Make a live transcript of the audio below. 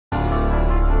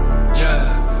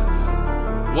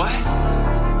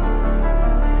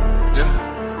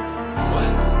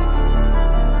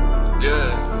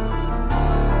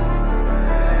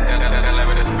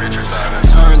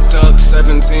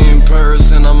17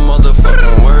 purse in a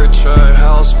motherfucking word truck.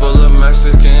 House full of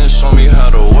Mexicans, show me how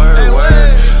to work.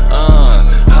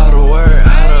 How to work,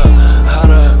 how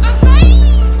to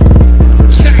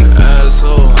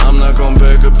asshole, I'm not gon'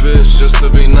 beg a bitch just to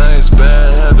be nice.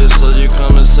 Bad habits, so you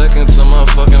coming second to my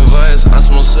fucking vice. I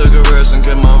smoke cigarettes and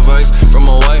get my vice from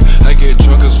a white. I get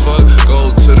drunk as fuck,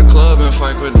 go to the club and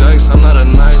fight with dice. I'm not a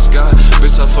nice guy,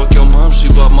 bitch, I fuck your mom, she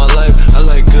bought my life. I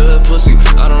like good pussy,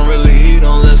 I don't really eat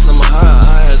unless I'm high.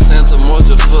 I had Santa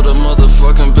Morta for the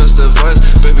motherfucking best advice.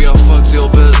 Baby, I fucked your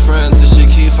best friend till she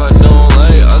keep, I don't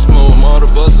like. I smoke all the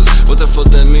buses, what the fuck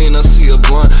that mean? I see a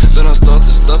blunt, then I start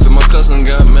to stuff it. My cousin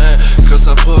got mad, cause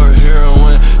I put her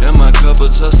heroin in my cup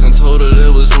of Tussin, told her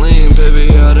it was lean.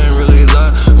 Baby, I didn't really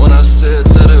lie when I said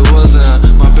that it wasn't.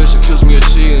 My bitch accused me of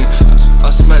cheating,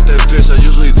 I smacked that bitch. I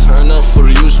usually turn up for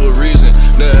the usual reason.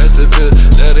 That at the bitch,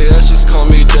 daddy, that she's call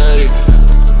me daddy,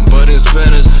 but in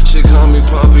Spanish, she call me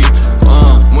papi.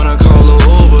 When I call her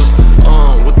over,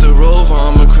 with the Rover,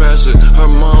 I'ma crash it. Her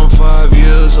mom 5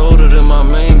 years older than my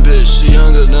main bitch. She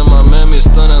younger than my mammy,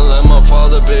 stunning like my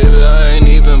father, baby. I ain't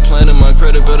even planning my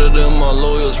credit better than my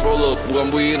lawyers. Roll up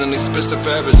one weed and expensive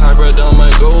fabrics, hybrid down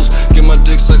my goals. Get my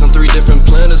dick sucked on 3 different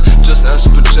planets, just as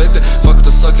projected. Fuck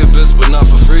the sucking bitch, but not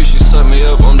for free. She sucked me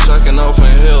up, I'm jacking off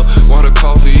in hell. Water,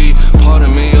 coffee, eat,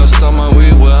 pardon me, I'll stop my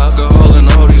weed with alcohol and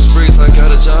all these freaks. I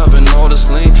got a job and all this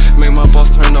lean, make my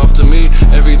boss turn off to me.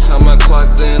 Every time I clock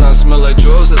in, I smell like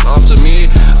drugs, that's off to me.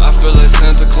 I feel like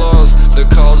Santa Claus, the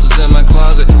cause is in my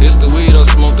closet. It's the weed, I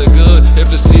smoke that good.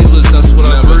 If it's seasonless, that's what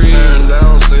I breathe. Never turn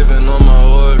down, saving on my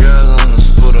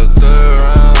orgasms for the 3rd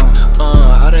round.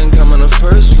 I didn't come in the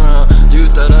 1st round. You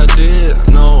thought I did?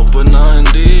 No, but not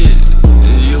indeed.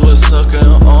 You was sucking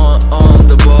on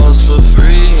the balls for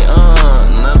free.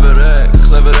 Never that,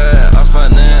 clever that. I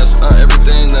finance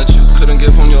everything that you couldn't get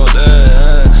from your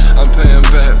dad. I'm paying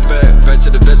back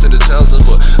to the child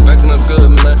support. Backing up good,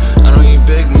 man. I don't eat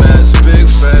Big Macs, big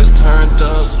fast, turned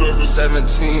up.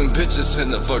 17 bitches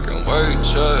in the fucking work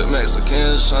truck.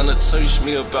 Mexicans tryna teach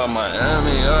me about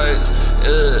Miami Ice.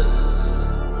 Yeah.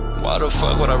 Why the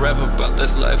fuck would I rap about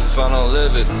this life if I don't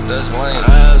live it? That's lame.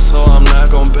 Asshole, I'm not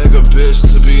gon' beg a bitch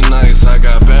to be nice. I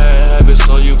got bad habits,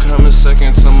 so you coming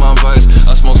second to my vice.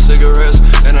 I smoke cigarettes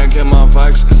and I get my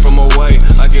Vikes from a white.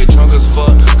 I get drunk as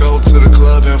fuck, go to the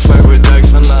club and fight with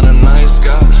dykes. I'm not a nice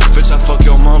guy, bitch, I fuck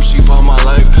your mom, she bought my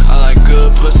life. I like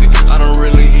good pussy, I don't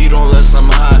really eat unless I'm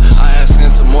high. I had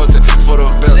Santa Morta for the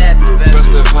best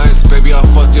advice. Baby, I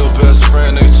fucked your best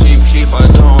friend, they Chief Keef, I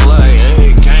don't like.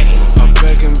 Hey, gang, I'm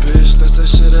begging bitch, that's the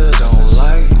shit I don't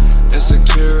like.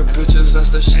 Insecure bitches, that's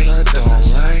the shit I don't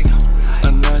like.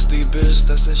 A nasty bitch,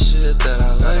 that's the shit that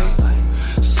I like.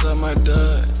 Suck my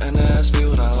dud and ask me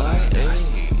what I like.